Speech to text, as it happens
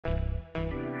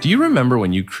Do you remember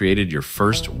when you created your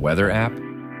first weather app?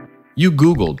 You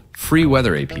Googled free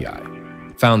weather API,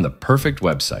 found the perfect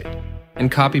website, and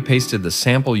copy-pasted the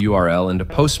sample URL into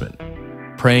Postman,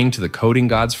 praying to the coding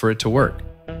gods for it to work.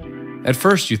 At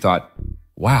first you thought,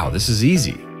 wow, this is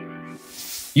easy.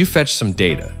 You fetched some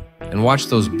data and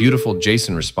watched those beautiful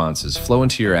JSON responses flow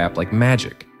into your app like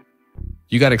magic.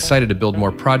 You got excited to build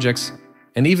more projects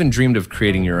and even dreamed of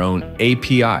creating your own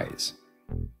APIs.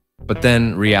 But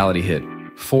then reality hit.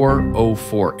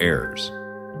 404 errors,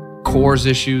 CORS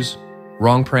issues,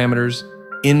 wrong parameters,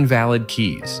 invalid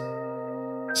keys.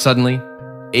 Suddenly,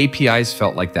 APIs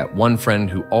felt like that one friend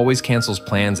who always cancels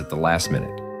plans at the last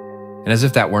minute. And as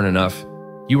if that weren't enough,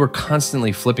 you were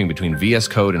constantly flipping between VS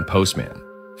Code and Postman,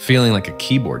 feeling like a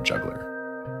keyboard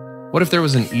juggler. What if there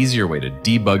was an easier way to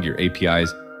debug your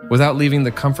APIs without leaving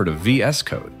the comfort of VS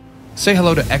Code? Say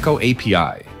hello to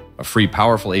EchoAPI, a free,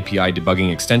 powerful API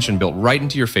debugging extension built right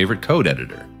into your favorite code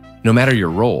editor. No matter your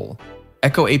role,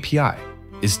 EchoAPI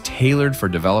is tailored for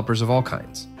developers of all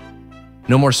kinds.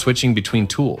 No more switching between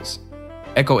tools.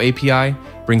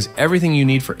 EchoAPI brings everything you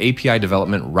need for API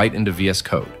development right into VS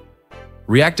Code.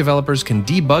 React developers can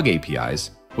debug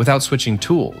APIs without switching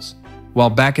tools, while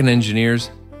backend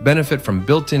engineers benefit from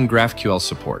built-in GraphQL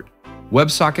support,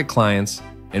 WebSocket clients,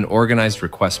 and organized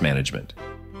request management.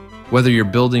 Whether you're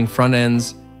building front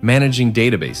ends, managing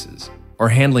databases, or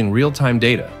handling real-time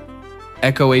data,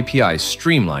 EchoAPI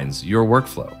streamlines your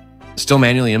workflow. Still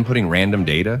manually inputting random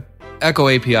data?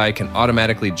 EchoAPI can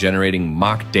automatically generating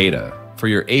mock data for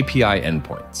your API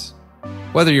endpoints,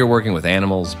 whether you're working with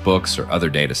animals, books, or other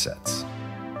datasets.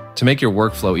 To make your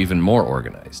workflow even more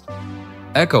organized,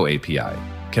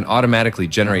 EchoAPI can automatically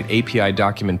generate API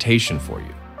documentation for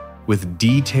you with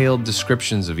detailed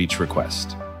descriptions of each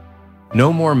request.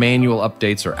 No more manual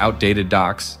updates or outdated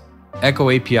docs.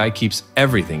 EchoAPI keeps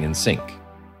everything in sync.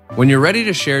 When you're ready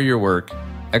to share your work,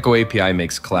 EchoAPI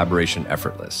makes collaboration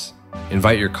effortless.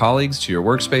 Invite your colleagues to your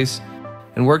workspace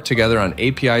and work together on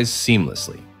APIs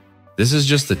seamlessly. This is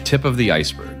just the tip of the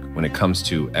iceberg when it comes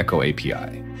to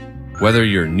EchoAPI. Whether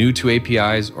you're new to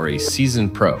APIs or a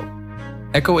seasoned pro,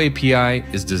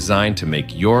 EchoAPI is designed to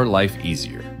make your life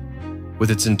easier.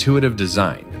 With its intuitive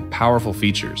design and powerful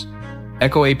features,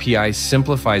 EchoAPI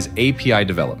simplifies API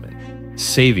development,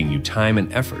 saving you time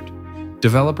and effort.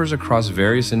 Developers across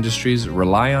various industries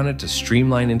rely on it to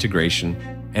streamline integration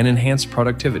and enhance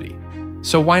productivity.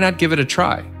 So why not give it a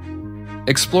try?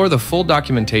 Explore the full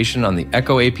documentation on the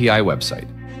EchoAPI website,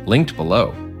 linked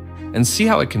below, and see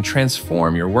how it can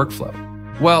transform your workflow.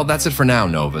 Well, that's it for now,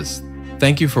 Novas.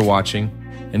 Thank you for watching,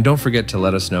 and don't forget to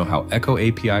let us know how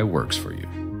EchoAPI works for you.